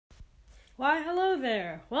Why, hello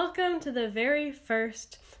there. Welcome to the very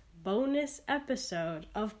first bonus episode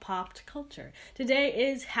of Popped Culture. Today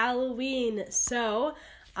is Halloween, so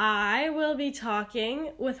I will be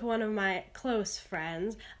talking with one of my close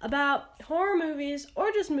friends about horror movies,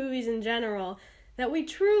 or just movies in general, that we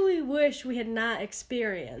truly wish we had not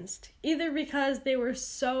experienced, either because they were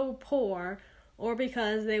so poor, or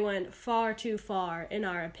because they went far too far, in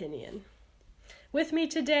our opinion. With me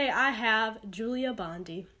today, I have Julia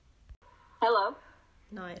Bondi. Hello.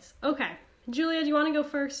 Nice. Okay. Julia, do you want to go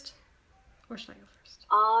first? Or should I go first?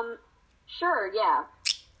 Sure, yeah.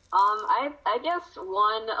 I guess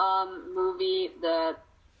one, movie that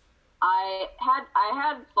I had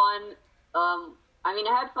fun, I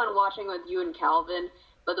had fun watching with you and Calvin,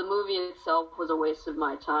 but the movie itself was a waste of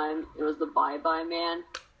my time. It was the Bye Bye Man.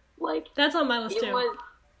 That's on my list too. It was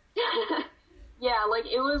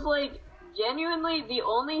genuinely the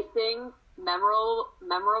only thing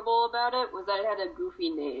memorable about it was that it had a goofy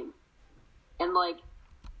name. And I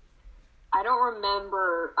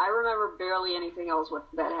remember barely anything else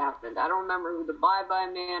that happened. I don't remember who the Bye Bye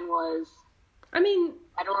Man was. I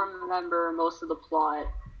don't remember most of the plot.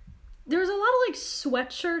 There was a lot of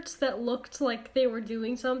sweatshirts that looked like they were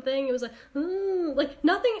doing something. It was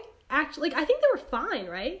nothing actually, I think they were fine,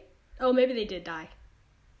 right? Oh, maybe they did die.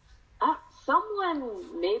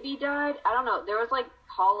 Someone maybe died. I don't know. There was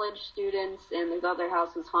college students, and they thought their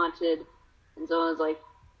house was haunted, and someone was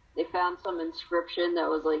they found some inscription that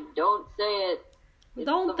was "Don't say it.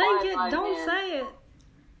 Don't think it. Don't say it."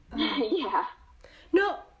 Yeah.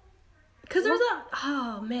 No, because there was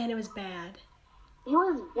oh man, it was bad. It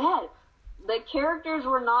was bad. The characters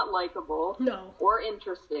were not likable. No. Or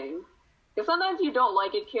interesting. Because sometimes you don't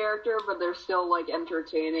like a character, but they're still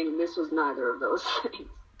entertaining. This was neither of those things.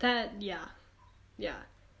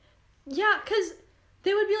 Yeah, because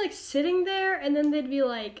they would be sitting there, and then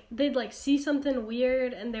they'd see something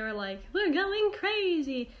weird, and they were we're going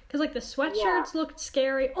crazy, because the sweatshirts looked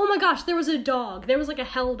scary. Oh my gosh, there was a dog. There was a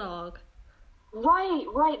hell dog.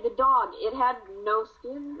 Right, the dog. It had no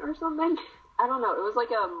skin or something. I don't know, it was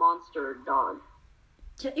a monster dog.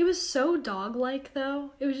 Yeah, it was so dog-like,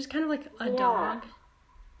 though. It was just kind of a dog.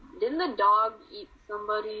 Didn't the dog eat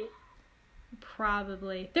somebody?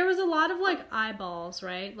 Probably. There was a lot of, eyeballs,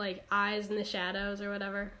 right? Eyes in the shadows or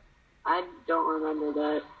whatever. I don't remember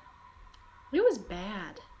that. It was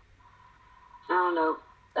bad. I don't know.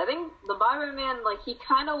 I think the Bye Bye Man, he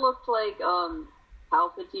kind of looked like,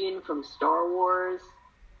 Palpatine from Star Wars.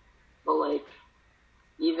 But,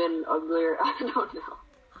 even uglier. I don't know.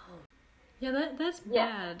 Yeah, that's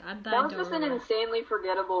bad. That was just an insanely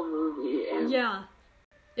forgettable movie. Yeah.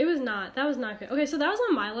 It was not. That was not good. Okay, so that was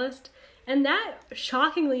on my list. And that,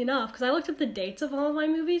 shockingly enough, because I looked up the dates of all of my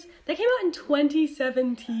movies, they came out in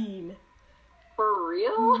 2017. For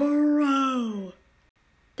real? Bro!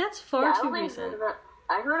 That's far too recent.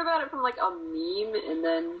 I heard about it from, a meme, and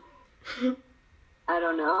then... I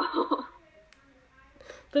don't know.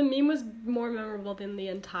 The meme was more memorable than the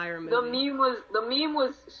entire movie. The meme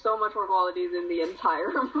was so much more quality than the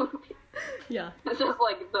entire movie. Yeah. It's just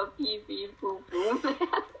the pee-pee poo-poo man.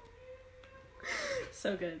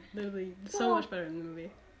 So good. Literally, so much better than the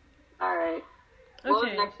movie. Alright. Okay. What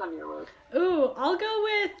was next on your list? Ooh, I'll go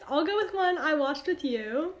with one I watched with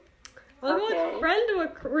you. I'll go with friend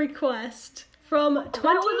request from 2016.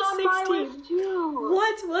 That was on my list too.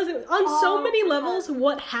 What was it? On so many levels,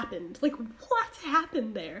 what happened? What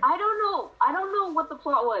happened there? I don't know what the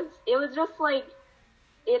plot was. It was just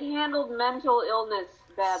it handled mental illness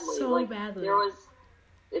badly. So badly.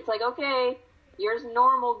 It's okay, here's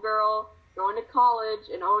normal girl going to college,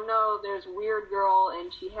 and oh no, there's weird girl,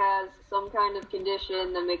 and she has some kind of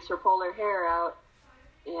condition that makes her pull her hair out,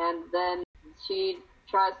 and then they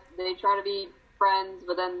try to be friends,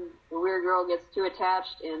 but then the weird girl gets too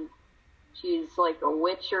attached, and she's a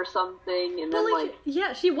witch or something, and then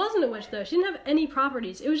yeah, she wasn't a witch though. She didn't have any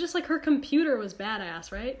properties. It was just her computer was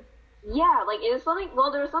badass, right? Yeah, it was something.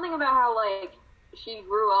 Well, there was something about how she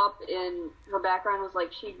grew up in her background was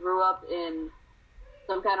she grew up in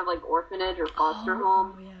some kind of orphanage or foster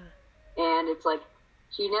home. Yeah. And it's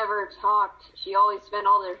she never talked. She always spent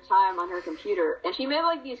all their time on her computer, and she made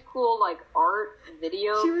these cool art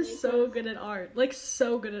videos. She was so good at art,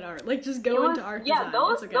 so good at art. Just go into art design. Yeah,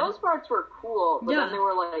 those parts were cool, but then they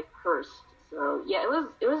were cursed. So yeah,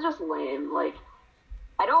 it was just lame.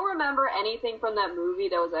 I don't remember anything from that movie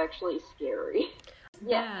that was actually scary.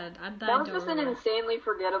 Bad. That was just an insanely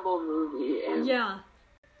forgettable movie. And yeah,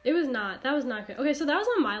 it was not. That was not good. Okay, so that was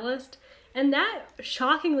on my list. And that,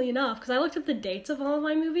 shockingly enough, because I looked up the dates of all of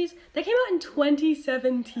my movies, they came out in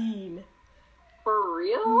 2017. For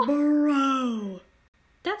real? Bro.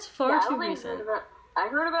 That's far too recent. I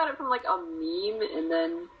heard about it from like a meme, and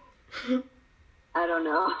then I don't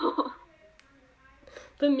know.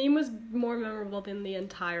 The meme was more memorable than the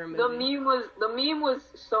entire movie. The meme was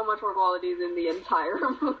so much more quality than the entire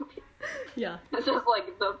movie. Yeah. It's just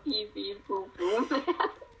like the pee pee poo poo man.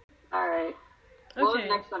 All right. What was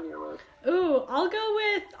next on your list? Ooh, I'll go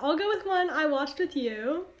with one I watched with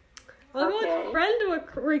you. I'll go with friend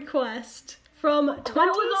request from 2016.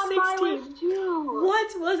 That was on my list too.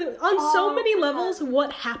 What was it? On so many levels,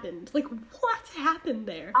 what happened? Like, what happened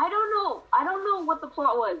there? I don't know what the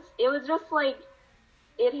plot was. It was just like,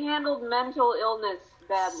 it handled mental illness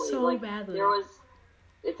badly. So badly.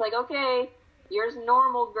 It's like, okay, here's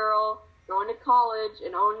normal girl going to college,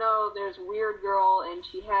 and oh no, there's weird girl, and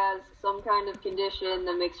she has some kind of condition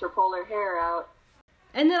that makes her pull her hair out.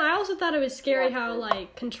 And then I also thought it was scary how,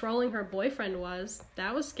 like, controlling her boyfriend was.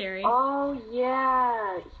 That was scary. Oh,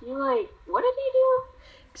 yeah. What did he do?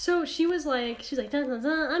 So she's like, dun, dun,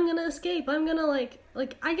 dun, I'm gonna escape. I'm gonna,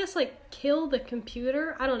 I guess, kill the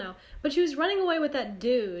computer. I don't know. But she was running away with that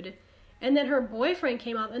dude. And then her boyfriend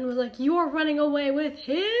came up and was like, you're running away with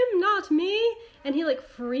him, not me. And he,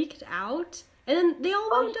 freaked out. And then they all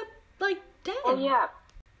wound up, dead. Oh, yeah.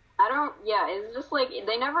 It's just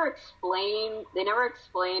they never explained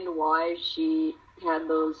why she had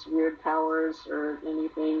those weird powers or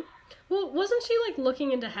anything. Well, wasn't she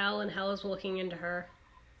looking into hell and hell is looking into her?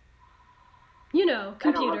 You know,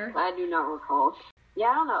 computer. I do not recall. Yeah,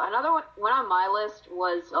 I don't know. Another one on my list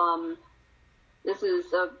was, this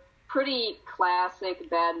is a pretty classic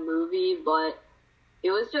bad movie, but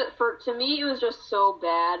it was just, to me, it was just so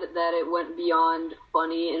bad that it went beyond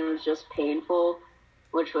funny and it was just painful,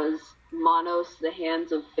 which was Manos, The Hands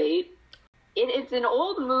of Fate. It's an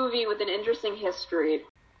old movie with an interesting history.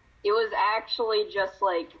 It was actually just,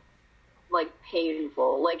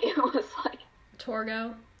 painful. It was,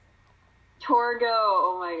 Torgo? Torgo,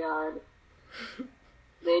 oh my god.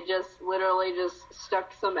 They literally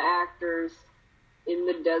stuck some actors in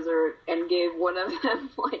the desert and gave one of them,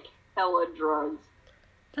 hella drugs.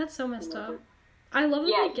 That's so messed up. I love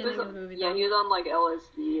the beginning of the movie, though. Yeah, he was on,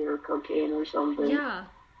 LSD or cocaine or something. Yeah.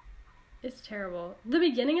 It's terrible. The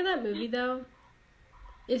beginning of that movie, though,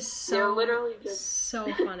 is so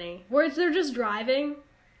funny. Where they're just driving,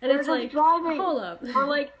 and it's driving. Hold up.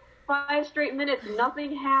 For 5 straight minutes,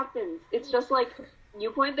 nothing happens. It's just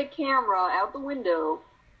you point the camera out the window,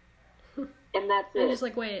 and that's it. I'm just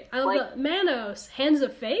wait, I love the Manos, Hands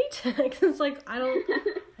of Fate? It's I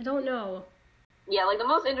don't know. Yeah, the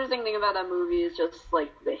most interesting thing about that movie is just,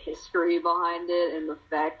 the history behind it and the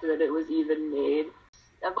fact that it was even made.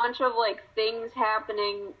 A bunch of, things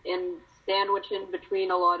happening and sandwiched in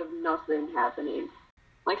between a lot of nothing happening.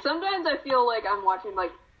 Sometimes I feel like I'm watching,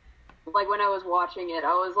 when I was watching it,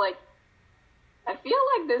 I was I feel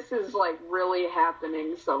like this is, really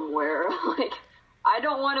happening somewhere. I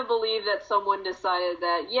don't want to believe that someone decided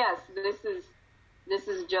that, yes, this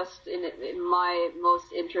is just in my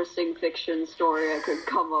most interesting fiction story I could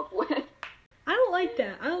come up with. I don't like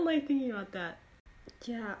that. I don't like thinking about that.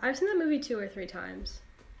 Yeah, I've seen that movie 2 or 3 times.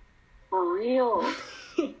 For real?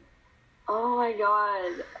 Oh my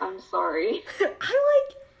god, I'm sorry.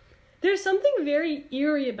 There's something very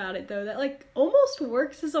eerie about it, though, that, almost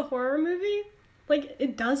works as a horror movie.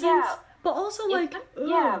 It doesn't, but also, it's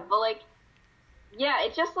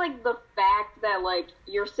just, the fact that,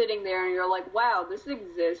 you're sitting there and you're like, wow, this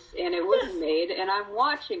exists, and it was made, and I'm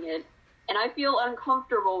watching it, and I feel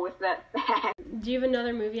uncomfortable with that fact. Do you have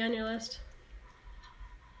another movie on your list?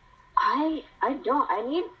 I don't.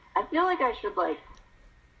 I feel like I should,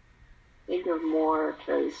 think of more,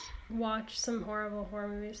 because... Watch some horrible horror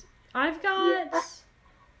movies. I've got...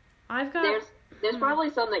 There's probably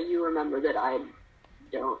some that you remember that I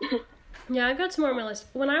don't. Yeah, I've got some more on my list.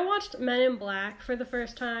 When I watched Men in Black for the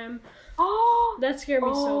first time, that scared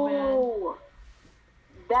me so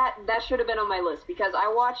bad. That should have been on my list, because I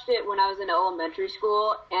watched it when I was in elementary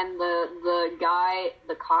school, and the guy,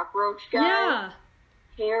 the cockroach guy,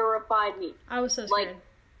 terrified me. I was so scared.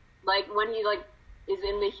 When he, is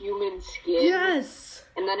in the human skin. Yes!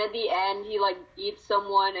 And then at the end, he, eats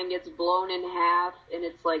someone and gets blown in half, and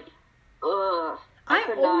it's ugh. I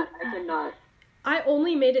could not. I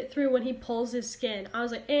only made it through when he pulls his skin. I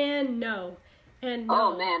was like, and no.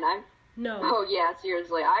 Oh, man, No. Oh, yeah,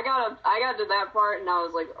 seriously. I got to that part, and I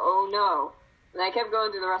was like, oh, no. And I kept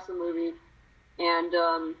going through the rest of the movie, and,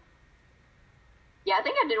 I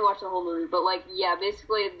think I did watch the whole movie, but,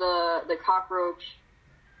 basically the cockroach,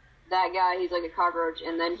 that guy, he's, a cockroach,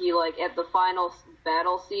 and then he, at the final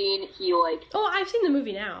battle scene, he, Oh, I've seen the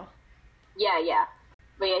movie now. Yeah.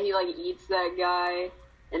 But, yeah, he, eats that guy,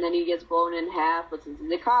 and then he gets blown in half, but since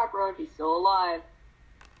he's a cockroach, he's still alive.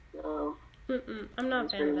 So... I'm not a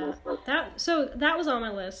fan of that. That was on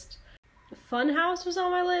my list. Funhouse was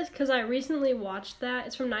on my list because I recently watched that.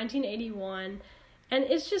 It's from 1981. And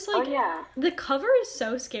it's just like, the cover is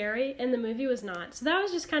so scary and the movie was not. So that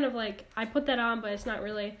was just kind of like, I put that on, but it's not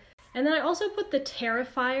really. And then I also put The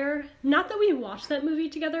Terrifier. Not that we watched that movie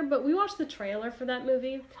together, but we watched the trailer for that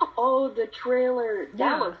movie. Oh, the trailer.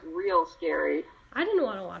 That was real scary. I didn't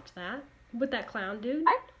want to watch that with that clown dude.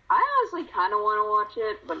 I honestly kind of want to watch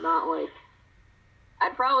it, but not like...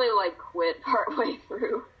 I'd probably, like, quit partway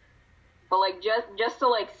through. But, like, just to,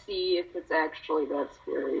 like, see if it's actually that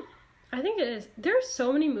scary. I think it is. There's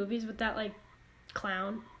so many movies with that, like,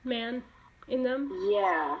 clown man in them.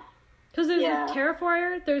 Yeah. Because there's the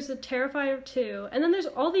Terrifier, there's the Terrifier 2, and then there's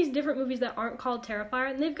all these different movies that aren't called Terrifier,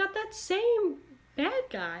 and they've got that same bad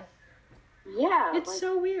guy. Yeah. It's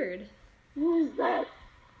so weird. Who is that?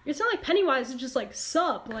 It's not like Pennywise is just, like,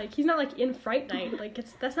 sup. Like, he's not, like, in Fright Night. Like,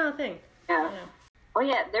 that's not a thing. Yeah. Oh,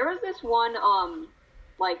 yeah, there was this one,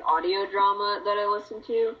 like, audio drama that I listened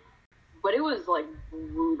to, but it was, like,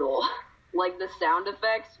 brutal. Like, the sound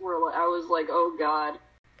effects were, like, I was like, oh, God.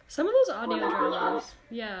 Some of those audio dramas,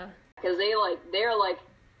 yeah. Because they're like,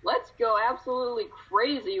 let's go absolutely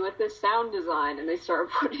crazy with this sound design, and they start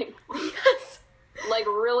putting, like,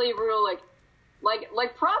 really brutal,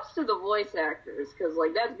 like, props to the voice actors, because,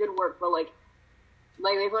 like, that's good work, but, like,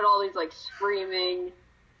 they put all these, like, screaming...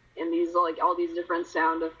 and these, like, all these different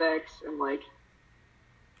sound effects, and, like...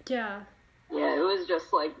 Yeah, it was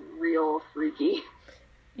just, like, real freaky.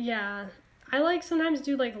 Yeah. I, like, sometimes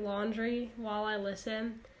do, like, laundry while I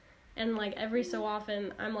listen, and, like, every so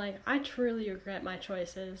often, I'm like, I truly regret my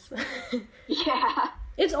choices. Yeah.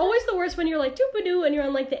 It's always the worst when you're, like, doop-a-doo, and you're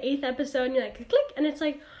on, like, the 8th episode, and you're like, click, and it's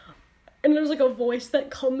like... And there's, like, a voice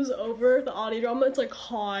that comes over the audio drama. It's like,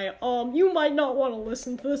 hi, you might not want to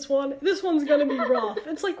listen to this one. This one's gonna be rough.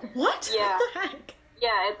 It's like, what? Yeah. What the heck?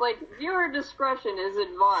 Yeah, it's like, viewer discretion is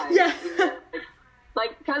advised. Yeah.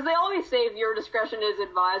 Like, because they always say viewer discretion is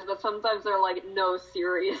advised, but sometimes they're like, no,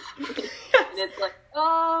 seriously. Yes. And it's like,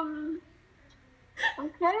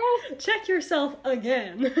 okay. Check yourself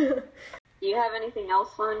again. Do you have anything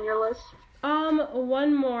else on your list?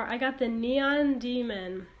 One more. I got the Neon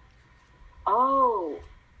Demon. Oh.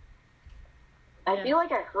 I feel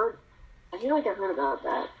like I heard about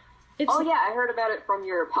that. I heard about it from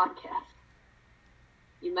your podcast.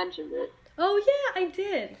 You mentioned it. Oh yeah, I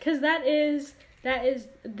did. Because that is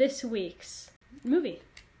this week's movie.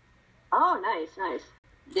 Oh, nice.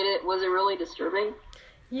 Was it really disturbing?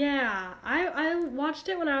 Yeah, I watched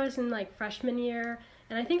it when I was in, like, freshman year,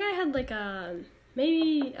 and I think I had, like,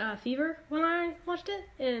 maybe a fever when I watched it,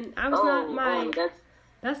 and I was not my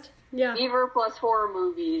best. Yeah. Fever plus horror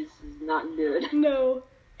movies is not good. No.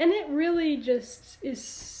 And it really just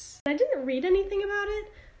is... I didn't read anything about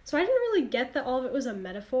it, so I didn't really get that all of it was a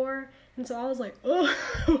metaphor, and so I was like, oh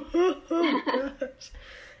gosh.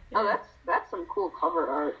 Yeah. Oh, that's some cool cover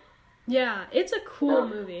art. Yeah, it's a cool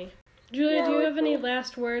movie. Julia, do you have any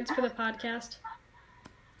last words for the podcast?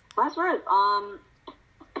 Last words? I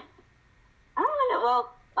don't know.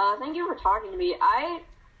 Well, thank you for talking to me. I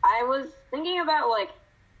was thinking about, like,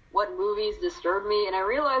 what movies disturbed me, and I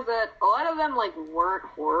realized that a lot of them, like, weren't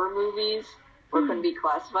horror movies, or couldn't be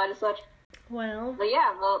classified as such. Well. But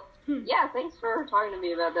yeah, thanks for talking to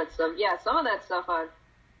me about that stuff. Yeah, some of that stuff,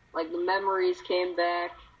 like, the memories came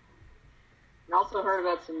back, and also heard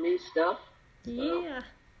about some new stuff. So. Yeah.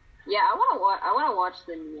 Yeah, I want to watch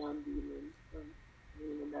the Neon Demon.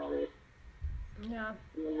 Reading about it. Yeah.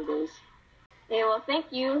 Hey, well,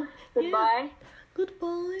 thank you. Goodbye. Yeah.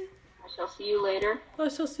 Goodbye. I shall see you later. I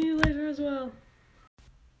shall see you later as well.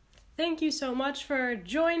 Thank you so much for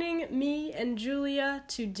joining me and Julia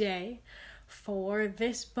today for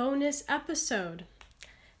this bonus episode.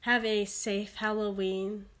 Have a safe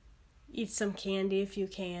Halloween. Eat some candy if you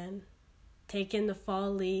can. Take in the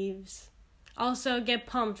fall leaves. Also, get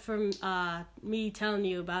pumped for me telling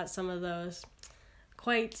you about some of those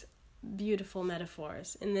quite beautiful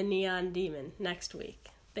metaphors in the Neon Demon next week.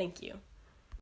 Thank you.